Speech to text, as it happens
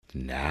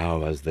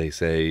Now, as they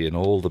say in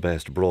all the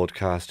best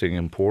broadcasting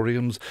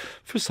emporiums,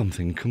 for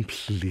something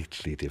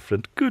completely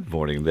different. Good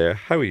morning there.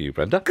 How are you,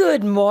 Brenda?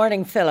 Good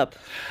morning, Philip.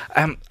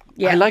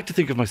 I like to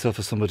think of myself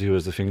as somebody who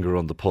has a finger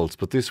on the pulse,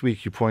 but this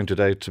week you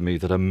pointed out to me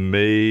that a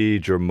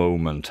major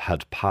moment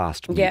had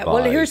passed me by.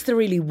 Well, here's the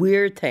really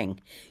weird thing.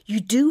 You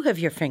do have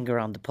your finger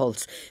on the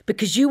pulse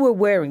because you were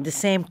wearing the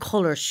same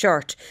colour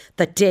shirt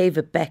that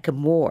David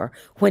Beckham wore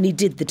when he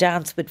did the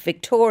dance with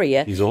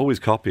Victoria. He's always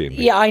copying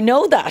me. Yeah, I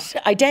know that.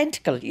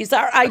 Identical. These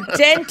are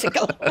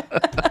identical.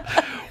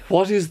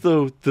 What is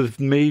the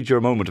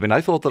major moment? I mean, I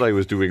thought that I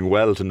was doing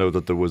well to know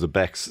that there was a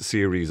Beck's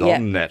series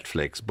on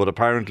Netflix, but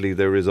apparently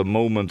there is a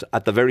moment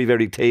at the very,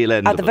 very tail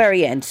end At the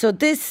very end. So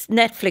this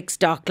Netflix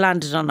doc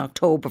landed on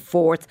October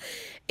 4th.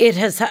 It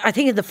has, I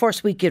think in the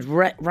first week it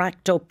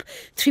racked up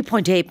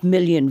 3.8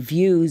 million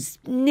views,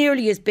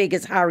 nearly as big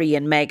as Harry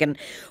and Meghan.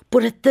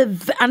 But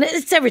and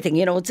it's everything,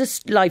 it's a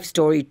life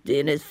story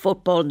in his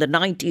football in the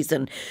 90s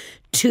and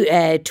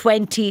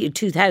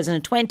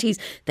 2020s,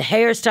 the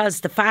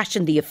hairstyles, the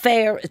fashion, the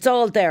affair, it's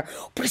all there.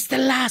 But it's the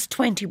last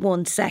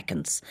 21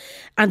 seconds.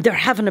 And they're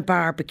having a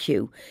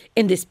barbecue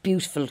in this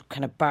beautiful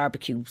kind of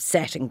barbecue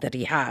setting that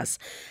he has.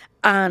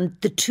 And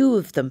the two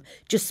of them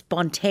just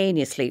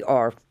spontaneously,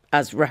 or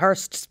as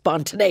rehearsed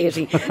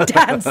spontaneity,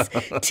 dance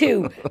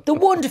to the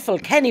wonderful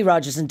Kenny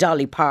Rogers and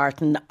Dolly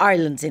Parton,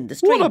 Ireland's in the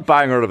Street. What a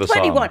banger of a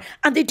 21. song.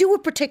 And they do a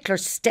particular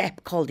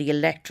step called the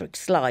electric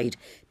slide.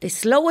 They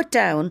slow it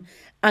down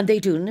and they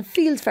do, and it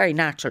feels very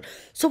natural.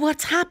 So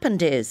what's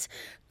happened is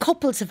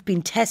couples have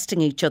been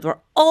testing each other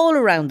all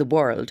around the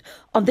world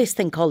on this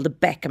thing called the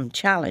Beckham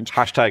Challenge.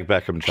 Hashtag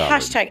Beckham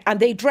Challenge.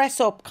 And they dress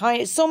up,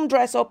 some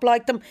dress up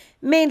like them,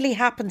 mainly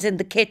happens in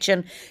the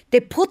kitchen. They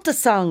put the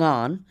song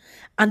on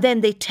and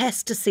then they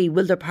test to see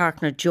will their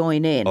partner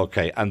join in.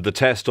 Okay, and the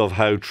test of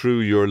how true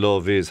your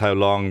love is how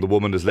long the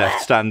woman is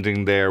left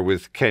standing there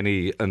with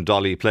Kenny and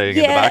Dolly playing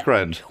in the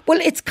background.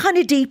 Well, it's kind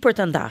of deeper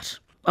than that.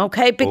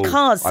 Okay,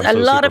 because a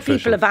lot of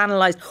people have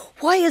analysed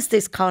why is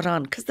this caught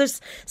on? Because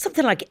there's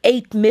something like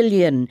 8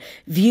 million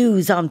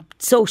views on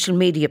social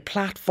media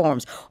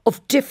platforms of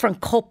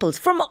different couples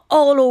from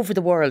all over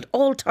the world,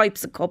 all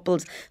types of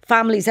couples,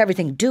 families,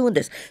 everything doing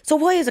this. So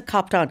why is it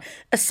copped on?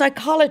 A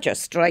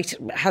psychologist, right,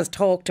 has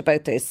talked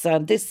about this.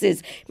 And this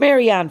is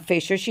Marianne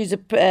Fisher. She's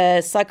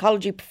a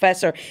psychology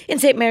professor in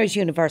St. Mary's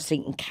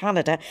University in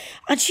Canada.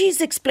 And she's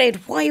explained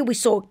why are we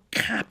so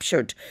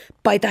captured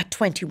by that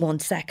 21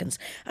 seconds.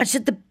 And she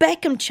said the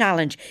Beckham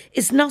Challenge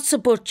is not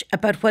so much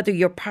about whether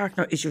your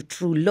partner is your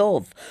true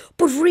love,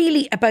 but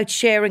really about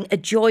sharing a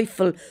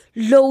joyful,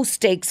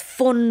 low-stakes,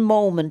 fun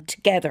moment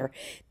together.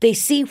 They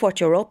see what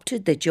you're up to,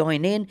 they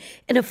join in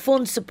a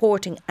fun,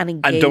 supporting and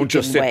engaging way. And don't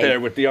just sit there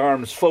with the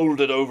arms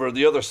folded over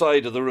the other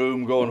side of the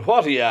room going,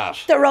 what are you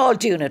at? They're all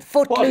doing it.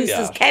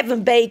 Footloose,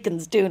 Kevin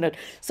Bacon's doing it.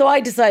 So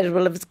I decided,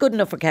 well, if it's good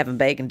enough for Kevin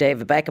Bacon,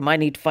 David Beckham, I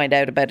need to find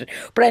out about it.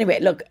 But anyway,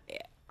 look,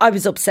 I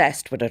was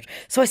obsessed with it.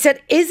 So I said,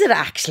 is it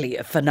actually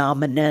a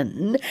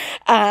phenomenon?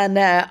 And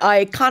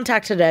I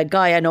contacted a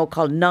guy I know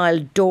called Niall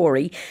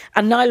Dory.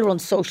 And Niall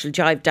runs social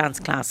jive dance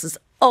classes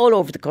all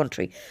over the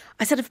country.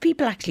 I said, have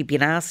people actually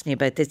been asking you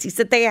about this? He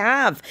said, they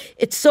have.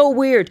 It's so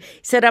weird. He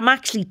said, I'm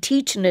actually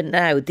teaching it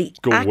now, the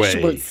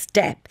actual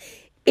step.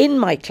 In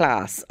my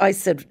class, I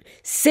said,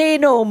 say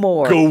no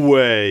more. Go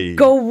away.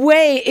 Go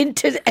away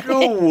into...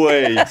 Go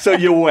away. So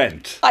you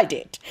went. I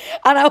did.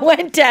 And I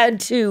went down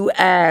to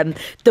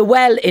the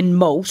well in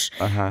Moat.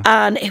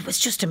 And it was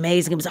just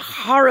amazing. It was a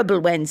horrible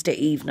Wednesday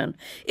evening.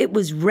 It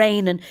was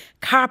raining.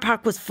 Car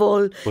park was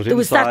full. But there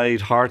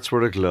inside, hearts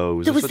were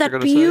aglow. There was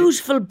that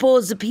beautiful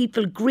buzz of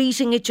people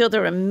greeting each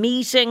other and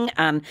meeting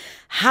and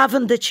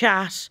having the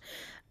chat.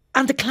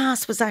 And the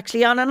class was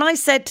actually on. And I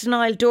said to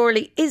Niall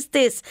Dorley, is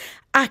this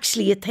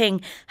actually a thing?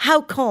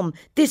 How come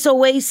this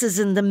oasis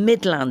in the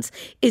Midlands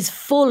is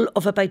full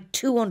of about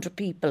 200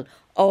 people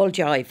all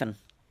jiving?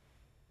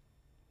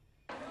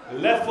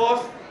 Left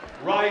foot,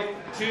 right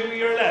to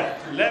your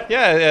left.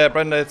 Yeah,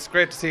 Brenda, it's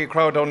great to see a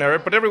crowd down there.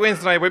 But every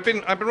Wednesday night,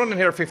 I've been running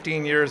here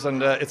 15 years,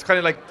 and it's kind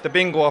of like the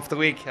bingo of the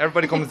week.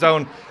 Everybody comes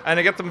down, and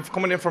I get them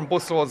coming in from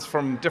busloads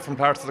from different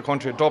parts of the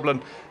country,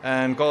 Dublin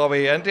and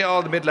Galway, and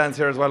all the Midlands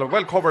here as well.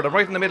 Well covered. I'm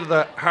right in the middle of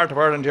the heart of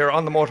Ireland here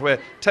on the motorway,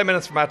 10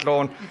 minutes from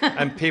Athlone,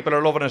 and people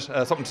are loving it.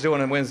 Something to do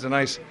on a Wednesday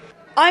night.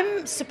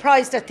 I'm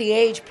surprised at the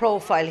age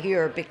profile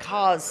here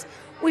because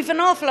we've an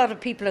awful lot of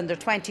people in their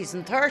 20s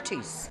and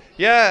 30s.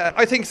 Yeah,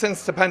 I think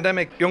since the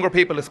pandemic, younger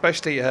people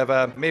especially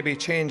have maybe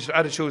changed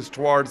attitudes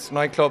towards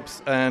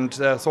nightclubs and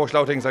social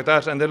outings like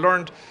that, and they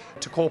learned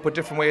to cope with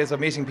different ways of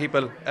meeting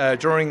people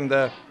during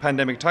the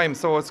pandemic time.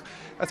 So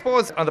I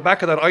suppose on the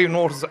back of that, I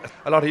noticed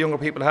a lot of younger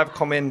people have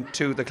come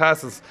into the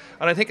classes,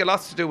 and I think a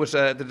lot to do with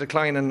the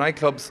decline in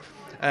nightclubs.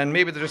 And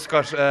maybe they just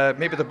got,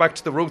 maybe they're back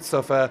to the roots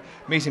of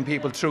meeting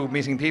people through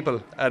meeting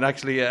people and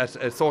actually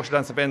at social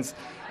dance events.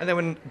 And then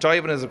when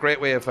jiving is a great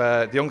way of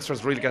the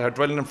youngsters really get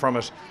adrenaline from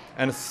it.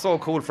 And it's so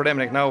cool for them.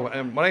 Like now,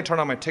 when I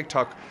turn on my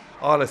TikTok,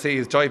 all I see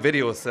is jive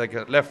videos,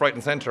 like left, right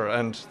and centre.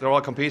 And they're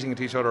all competing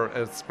with each other.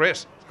 It's great.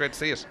 It's great to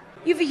see it.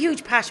 You have a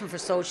huge passion for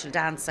social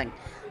dancing.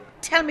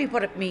 Tell me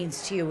what it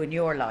means to you in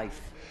your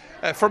life.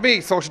 For me,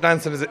 social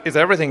dancing is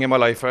everything in my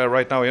life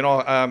right now.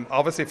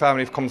 Obviously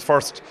family comes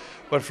first,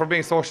 but for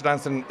me, social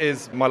dancing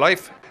is my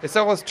life. It's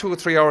always 2 or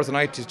 3 hours a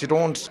night. You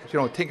don't,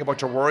 think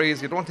about your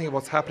worries. You don't think of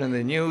what's happening in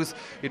the news.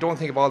 You don't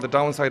think of all the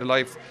downside of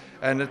life.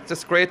 And it's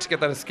just great to get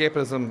that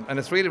escapism. And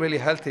it's really, really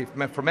healthy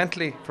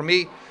for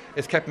me.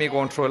 It's kept me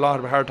going through a lot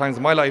of hard times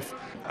in my life.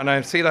 And I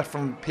see that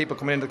from people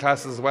coming into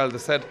classes as well. They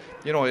said,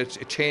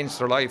 it changed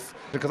their life.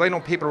 Because I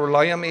know people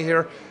rely on me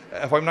here.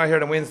 If I'm not here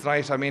on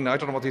Wednesday night, I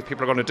don't know what these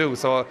people are going to do.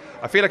 So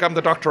I feel like I'm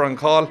the doctor on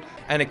call,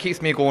 and it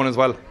keeps me going as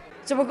well.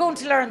 So we're going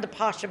to learn the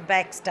Posh and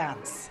Becks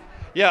dance.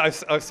 Yeah,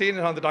 I've seen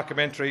it on the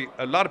documentary.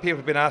 A lot of people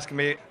have been asking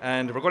me,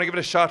 and we're going to give it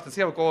a shot to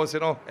see how it goes.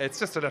 It's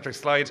just an electric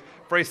slide,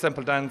 very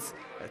simple dance,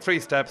 3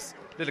 steps,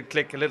 little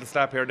click, a little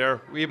slap here or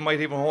there. We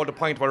might even hold a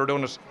point while we're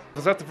doing it. It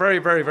was at the very,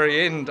 very,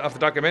 very end of the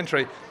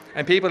documentary,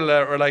 and people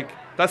are like,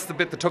 that's the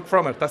bit they took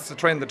from it, that's the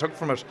trend they took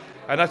from it.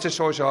 And that just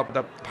shows you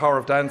the power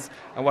of dance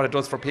and what it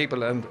does for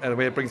people and the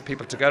way it brings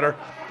people together.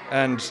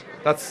 And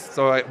that's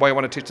why I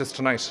want to teach this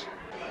tonight.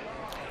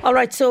 All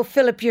right, so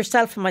Philip,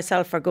 yourself and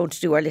myself are going to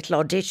do our little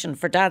audition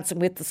for Dancing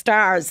with the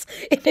Stars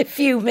in a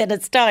few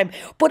minutes' time.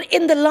 But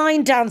in the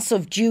line Dance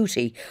of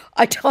Duty,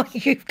 I thought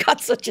you've got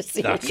such a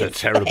serious That's a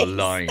terrible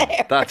line.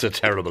 There. That's a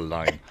terrible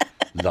line.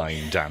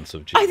 Line Dance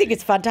of Duty. I think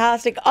it's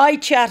fantastic. I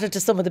chatted to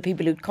some of the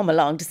people who'd come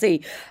along to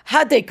see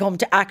had they come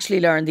to actually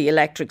learn the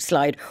electric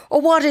slide,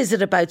 or what is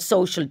it about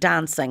social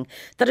dancing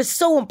that is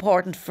so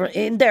important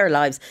in their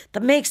lives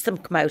that makes them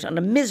come out on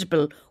a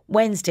miserable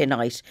Wednesday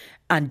night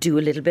and do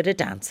a little bit of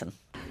dancing.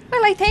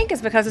 Well, I think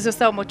it's because it's just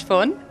so much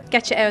fun.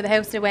 Get you out of the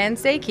house on a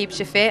Wednesday, keeps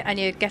you fit, and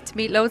you get to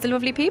meet loads of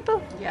lovely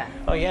people. Yeah.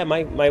 Oh yeah,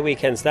 my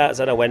weekend starts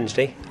on a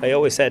Wednesday. I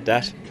always said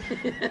that.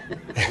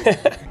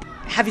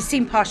 Have you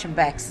seen Posh and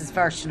Becks'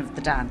 version of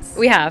the dance?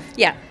 We have,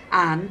 yeah.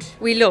 And?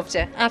 We loved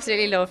it,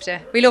 absolutely loved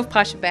it. We love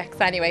Posh and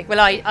Becks anyway. Well,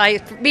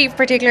 me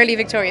particularly,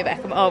 Victoria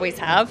Beckham, always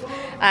have.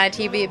 And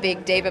he'd be a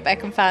big David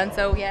Beckham fan,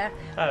 so yeah.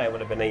 And I would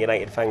have been a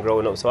United fan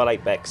growing up, so I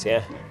like Becks,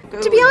 yeah.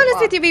 To be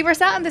honest with you, we were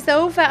sat on the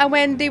sofa, and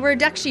when they were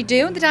actually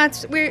doing the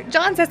dance,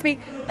 John says to me,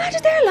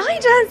 imagine they're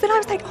line dance. And I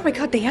was like, oh my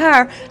God, they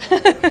are.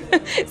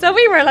 So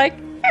we were like,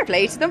 fair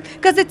play to them,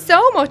 because it's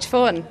so much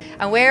fun.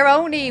 And we're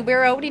only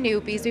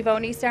newbies. We've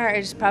only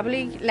started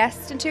probably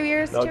less than 2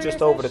 years. No,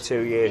 just over the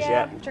 2 years,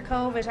 yeah. After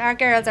COVID. Our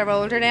girls are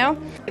older now.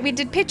 We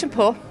did pitch and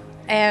pull,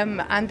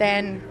 and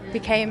then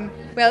became,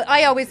 well,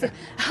 I always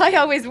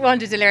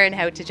wanted to learn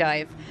how to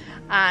jive.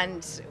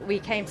 And we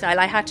came to,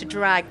 I had to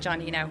drag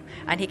Johnny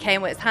and he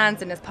came with his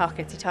hands in his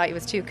pockets. He thought he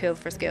was too cool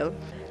for school.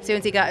 As soon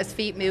as he got his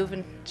feet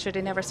moving, should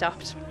have never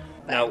stopped.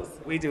 Now,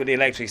 we do the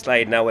electric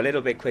slide now a little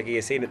bit quicker.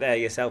 You seen it there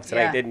yourself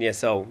tonight, didn't you?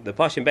 So, the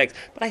Posh and Becks.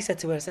 But I said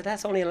to her,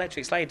 that's only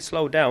electric slide,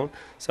 slow down.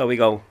 So we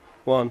go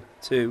 1,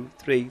 2,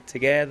 3,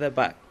 together,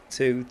 back,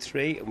 2,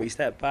 3, and we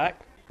step back.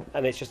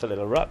 And it's just a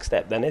little rock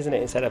step then, isn't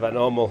it? Instead of a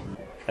normal,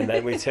 and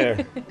then we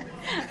turn.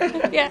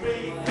 Yeah.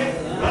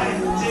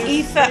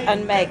 Aoife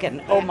and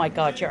Megan, oh my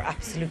God, you're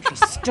absolutely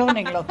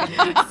stunning looking.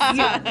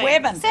 You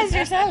women. Says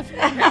yourself.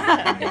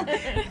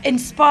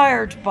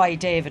 Inspired by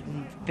David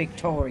and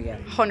Victoria.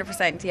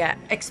 100%, yeah.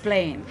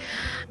 Explain.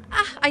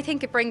 I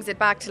think it brings it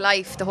back to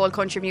life, the whole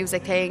country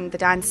music thing, the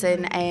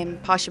dancing,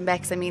 Posh and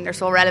Becks. I mean, they're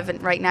so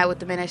relevant right now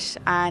at the minute.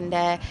 And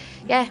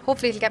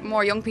hopefully it'll get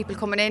more young people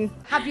coming in.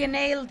 Have you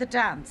nailed the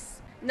dance?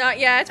 Not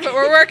yet, but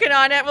we're working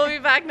on it. We'll be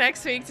back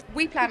next week.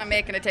 We plan on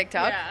making a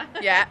TikTok.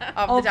 Yeah,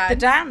 of the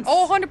dance.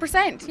 Oh,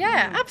 100%.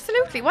 Yeah,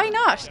 absolutely. Why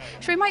not?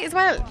 Sure, we might as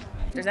well.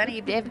 If there's any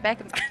David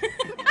Beckham.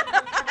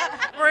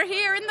 We're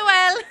here in the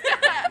well.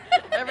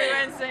 Every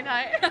Wednesday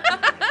night.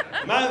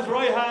 Man's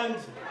right hand,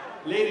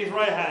 lady's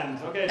right hand.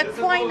 Okay.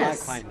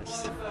 Aquinas.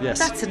 Aquinas. Yes.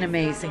 That's an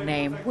amazing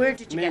name. Where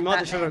did you get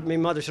that name? My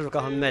mother should have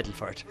got a medal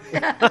for it.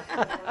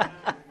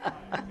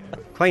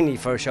 Quiney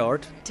for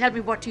short. Tell me,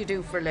 what do you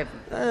do for a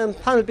living?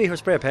 Panel beater,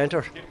 spray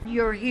painter.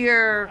 You're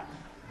here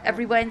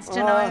every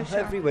Wednesday night?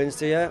 Every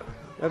Wednesday, yeah.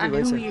 And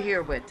Wednesday. who are you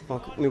here with?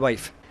 My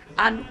wife.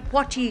 And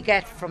what do you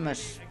get from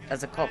it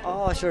as a couple?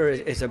 Oh, sure,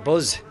 it's a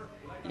buzz.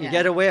 You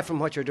get away from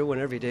what you're doing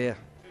every day.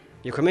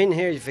 You come in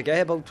here, you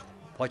forget about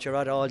what you're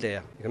at all day.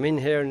 You come in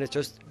here and it's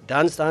just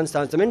dance, dance,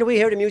 dance. The minute we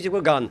hear the music,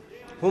 we're gone.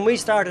 When we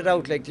started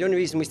out, the only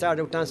reason we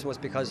started out dancing was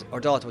because our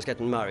daughter was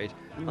getting married.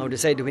 And we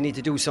decided we need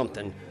to do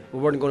something. We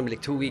weren't going to be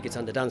 2 weeks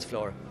on the dance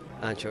floor.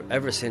 And sure,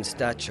 ever since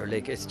that,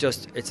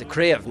 it's a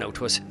crave now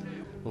to us.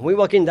 When we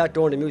walk in that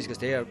door and the music is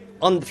there,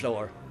 on the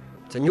floor,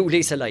 it's a new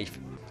lease of life.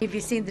 Have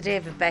you seen the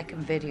David Beckham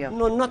video? I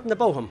know nothing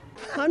about him.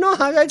 I know,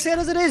 I'd say it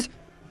as it is.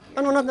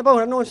 I know nothing about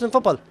him. I know it's in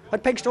football.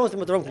 I'd peg stones them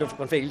with the runk in the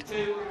fucking field.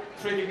 2,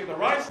 3, to the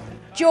right.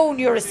 Joan,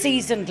 you're a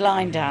seasoned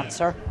line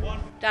dancer.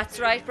 That's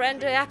right,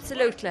 Brenda,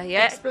 absolutely,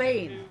 yeah.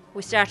 Explain.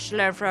 We started to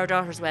learn for our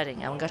daughter's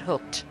wedding and we got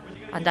hooked.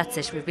 And that's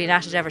it, we've been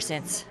at it ever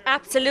since.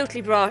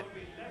 Absolutely brought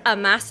a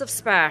massive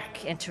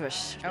spark into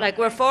it. Okay. Like,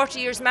 we're 40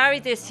 years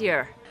married this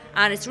year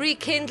and it's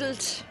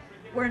rekindled.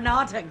 We're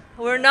nodding.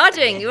 We're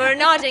nodding.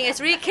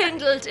 It's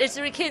rekindled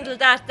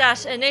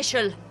that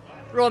initial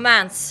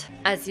romance.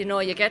 As you know,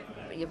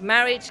 you've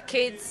married,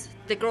 kids,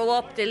 they grow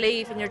up, they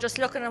leave, and you're just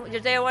looking at,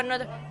 you're there one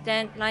another,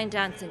 then line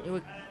dancing,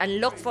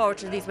 and look forward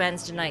to these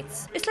Wednesday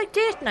nights. It's like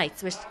date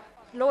nights with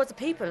loads of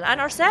people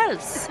and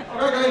ourselves.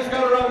 Alright guys,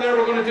 gather around there,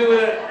 we're going to do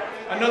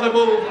another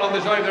move on the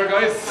jive there,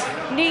 guys.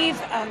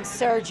 Niamh and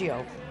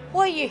Sergio,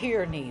 why are you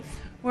here, Niamh?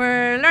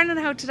 We're learning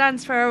how to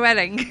dance for our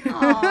wedding.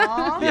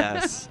 Aww.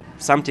 Yes,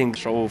 something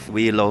show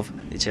we love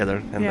each other,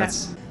 and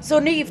that's... So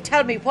Niamh,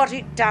 tell me, what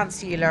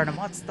dance are you learning?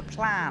 What's the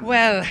plan?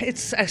 Well,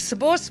 it's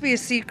supposed to be a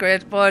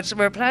secret, but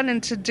we're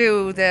planning to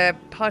do the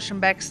Posh and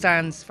Becks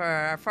dance for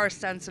our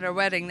first dance at our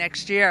wedding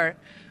next year.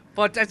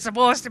 But it's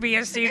supposed to be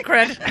a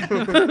secret.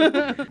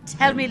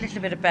 Tell me a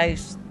little bit about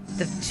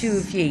the two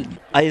of you.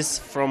 I is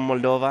from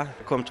Moldova,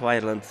 come to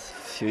Ireland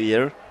a few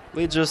years.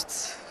 We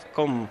just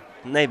come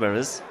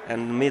neighbors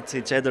and meet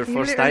each other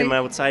first time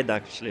outside,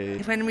 actually.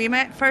 When we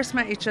first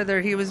met each other,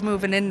 he was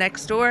moving in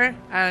next door,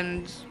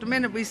 and the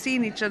minute we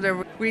seen each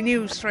other, we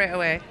knew straight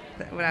away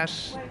that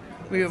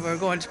we were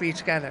going to be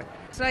together.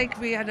 It's like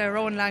we had our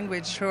own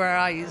language through our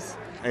eyes.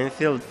 I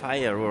feel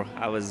fire, or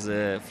I was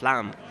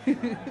flame.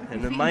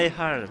 And my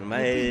heart,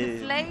 my...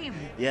 Flame.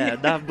 Yeah,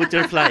 that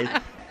butterfly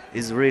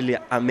is really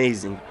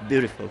amazing,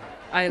 beautiful.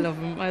 I love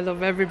him. I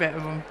love every bit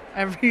of him.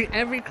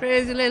 Every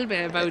crazy little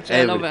bit about you.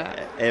 I love it.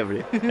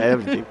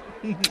 Everything.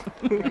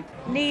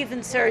 Niamh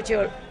and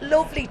Sergio,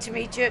 lovely to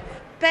meet you.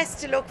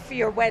 Best of luck for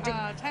your wedding.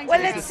 Thank well,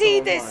 you let's so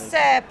see much. this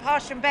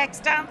Posh and Becks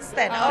dance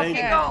then. Off you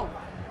go.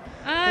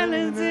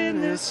 Islands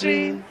in the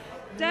stream.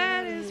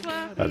 That is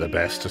what The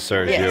best to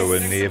Sergio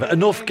and Niamh.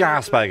 Enough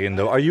gas bagging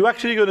though. Are you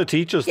actually going to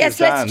teach us Yes,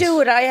 this dance? let's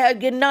do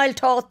it. Niall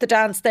taught the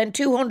dance then,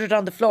 200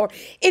 on the floor.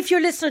 If you're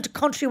listening to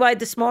Countrywide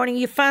this morning,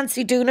 you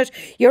fancy doing it,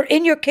 you're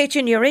in your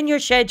kitchen, you're in your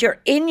shed,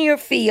 you're in your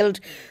field,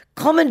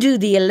 come and do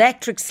the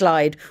electric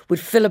slide with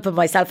Philip and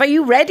myself. Are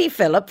you ready,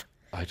 Philip?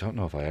 I don't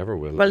know if I ever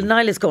will. Well,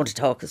 Niall is going to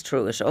talk us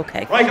through it.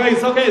 Okay. Right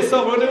guys, okay,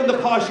 so we're doing the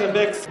Posh and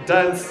Becks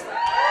dance.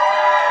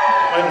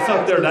 Well, it's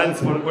not their dance,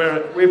 but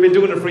we've been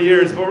doing it for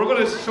years, but we're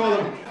going to show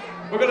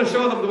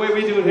them the way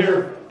we do it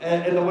here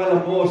in the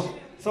Welland Moat.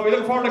 So we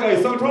look forward to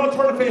guys. So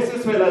turn the face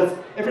this way, lads.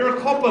 If you're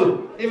a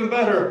couple, even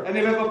better. And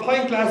if you have a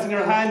pint glass in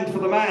your hand for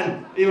the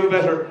man, even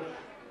better.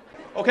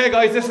 Okay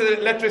guys, this is an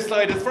electric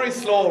slide. It's very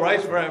slow, right?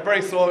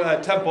 Very slow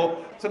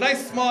tempo. So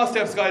nice small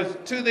steps, guys.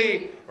 To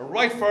the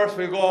right first,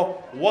 we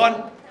go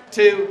 1,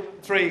 2,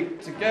 3.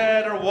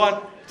 Together,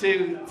 1,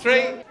 2,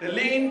 3. The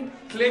lean,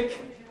 click,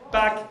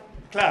 back,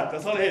 clap.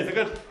 That's all it is. A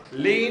good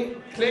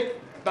lean,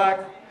 click,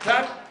 back,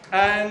 clap,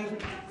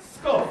 and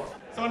scuff.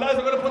 So lads,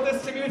 we're going to put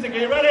this to music. Are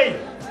you ready?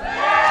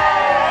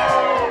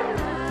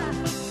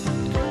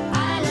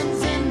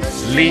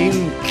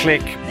 Lean,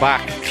 click,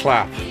 back,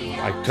 clap.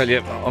 I tell you,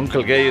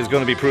 Uncle Gay is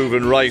going to be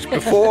proven right.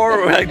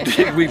 Before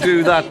we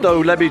do that, though,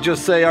 let me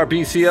just say our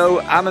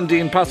BCO,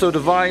 Amandine Paso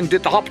Divine,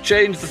 did the hop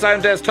change, the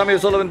sound desk, Tommy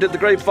O'Sullivan did the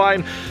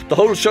grapevine. The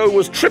whole show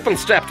was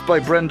triple-stepped by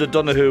Brenda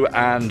Donoghue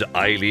and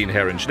Eileen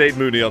Heron. Sinead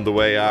Mooney on the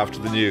way after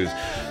the news.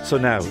 So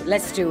now...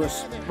 let's do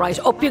it. Right,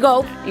 up you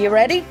go. Are you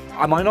ready?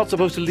 Am I not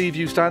supposed to leave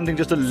you standing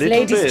just a little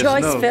Ladies' bit?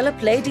 choice, No.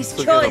 Philip. Ladies'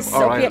 So choice.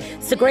 all right.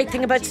 It's the great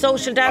thing about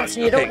social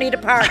dancing. You don't need a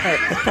partner.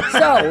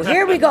 So,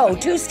 here we go.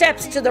 2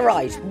 steps to the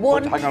right.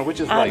 1 Hang on, which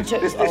is and right? 2.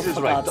 This is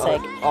for right. God's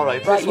sake. All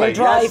right, Right, this you're way,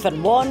 driving.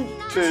 yes. 1,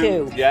 2,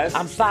 2. yes.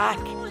 And back.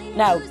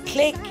 Now,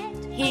 click,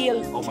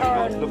 heel, Oh my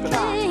God, turn, look at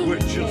back. that. We're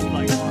just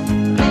like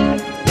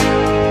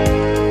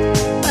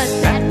But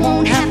that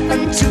won't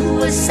happen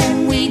to us,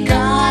 and we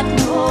got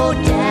no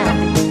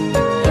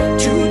doubt.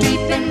 Too deep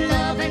in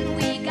love, and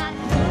we got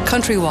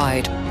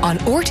Countrywide on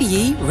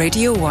RTE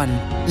Radio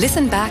 1.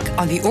 Listen back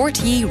on the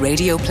RTE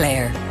Radio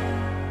Player.